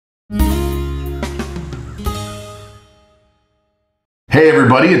Hey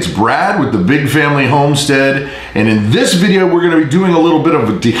everybody, it's Brad with the Big Family Homestead, and in this video we're going to be doing a little bit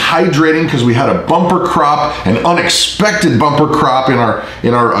of dehydrating because we had a bumper crop, an unexpected bumper crop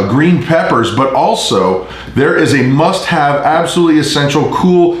in our green peppers, but also there is a must-have, absolutely essential,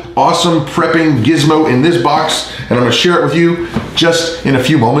 cool, awesome prepping gizmo in this box, and I'm going to share it with you just in a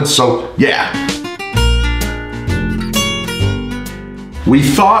few moments, so yeah. We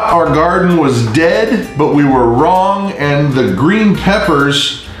thought our garden was dead, but we were wrong, and the green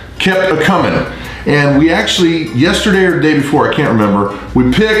peppers kept a-coming. And we actually, yesterday or the day before, I can't remember, we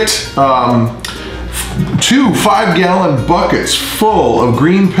picked 2 5-gallon buckets full of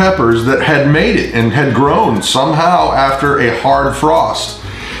green peppers that had made it and had grown somehow after a hard frost.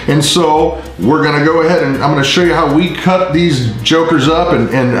 And so we're gonna go ahead and I'm gonna show you how we cut these jokers up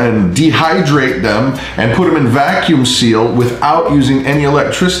and dehydrate them and put them in vacuum seal without using any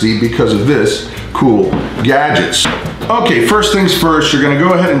electricity because of this cool gadgets. Okay, first things first, you're gonna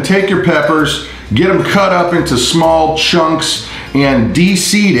go ahead and take your peppers, get them cut up into small chunks and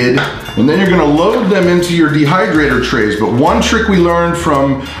de-seeded, and then you're gonna load them into your dehydrator trays. But one trick we learned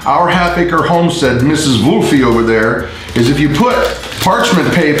from our half-acre homestead, Mrs. Wolfie over there, is if you put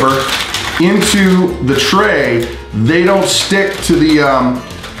parchment paper into the tray, they don't stick to the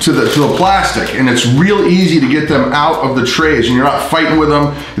plastic, and it's real easy to get them out of the trays, and you're not fighting with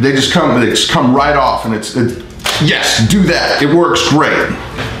them. They just come right off, and yes, do that. It works great.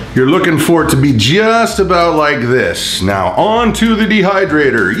 You're looking for it to be just about like this. Now on to the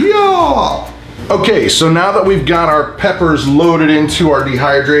dehydrator, yeah! Okay, so now that we've got our peppers loaded into our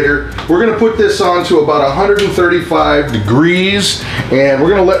dehydrator, we're gonna put this on to about 135 degrees, and we're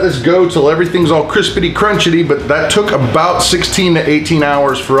gonna let this go till everything's all crispity crunchity, but that took about 16 to 18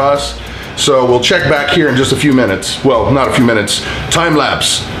 hours for us. So we'll check back here in just a few minutes. Well, not a few minutes, time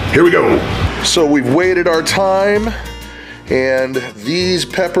lapse. Here we go. So we've waited our time, and these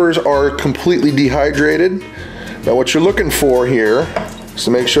peppers are completely dehydrated. Now what you're looking for here is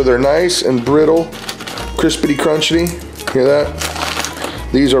to make sure they're nice and brittle, crispity crunchity. Hear that?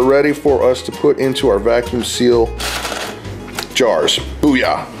 These are ready for us to put into our vacuum seal jars.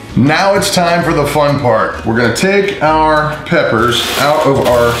 Booyah. Now it's time for the fun part. We're gonna take our peppers out of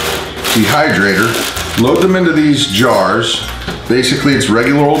our dehydrator, load them into these jars. Basically it's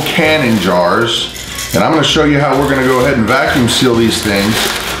regular old canning jars. And I'm gonna show you how we're gonna go ahead and vacuum seal these things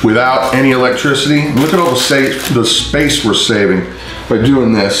without any electricity. Look at all the space we're saving by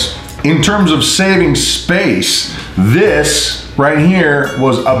doing this. In terms of saving space, this right here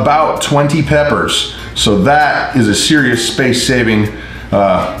was about 20 peppers. So that is a serious space saving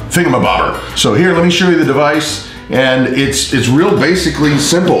thingamabobber. So here, let me show you the device. And it's real basically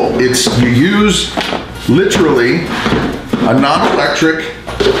simple. You use literally a non-electric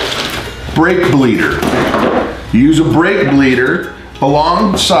brake bleeder. You use a brake bleeder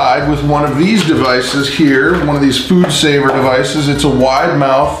alongside with one of these devices here, one of these food saver devices. It's a wide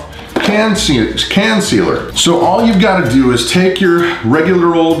mouth can sealer. So all you've got to do is take your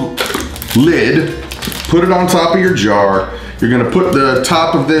regular old lid, put it on top of your jar. You're going to put the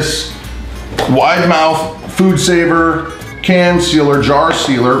top of this wide mouth food saver can sealer, jar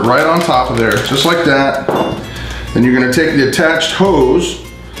sealer right on top of there, just like that. Then you're going to take the attached hose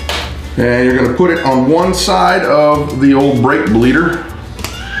and you're gonna put it on one side of the old brake bleeder.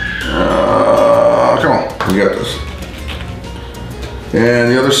 Come on, we got this.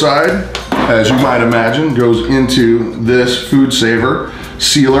 And the other side, as you might imagine, goes into this food saver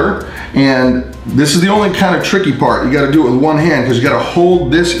sealer. And this is the only kind of tricky part. You gotta do it with one hand because you gotta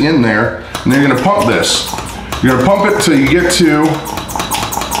hold this in there, and then you're gonna pump this. You're gonna pump it till you get to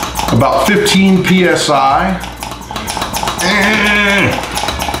about 15 PSI.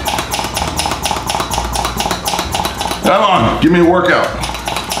 Come on, give me a workout.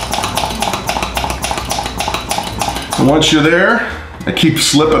 And once you're there, I keep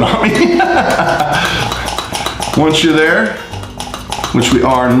slipping on me. Once you're there, which we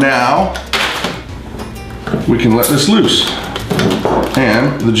are now, we can let this loose.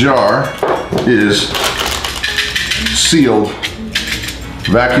 And the jar is sealed,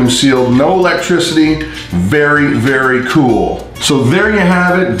 vacuum sealed, no electricity, very, very cool. So there you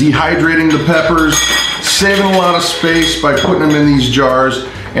have it, dehydrating the peppers, saving a lot of space by putting them in these jars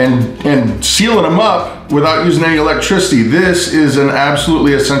and sealing them up without using any electricity. This is an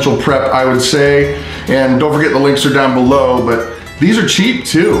absolutely essential prep, I would say. And don't forget the links are down below, but these are cheap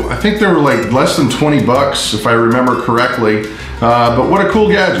too. I think they were like less than 20 bucks if I remember correctly. But what a cool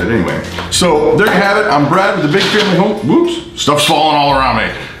gadget anyway. So there you have it. I'm Brad with the Big Family Home. Whoops, stuff's falling all around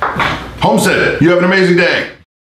me. Homestead, you have an amazing day.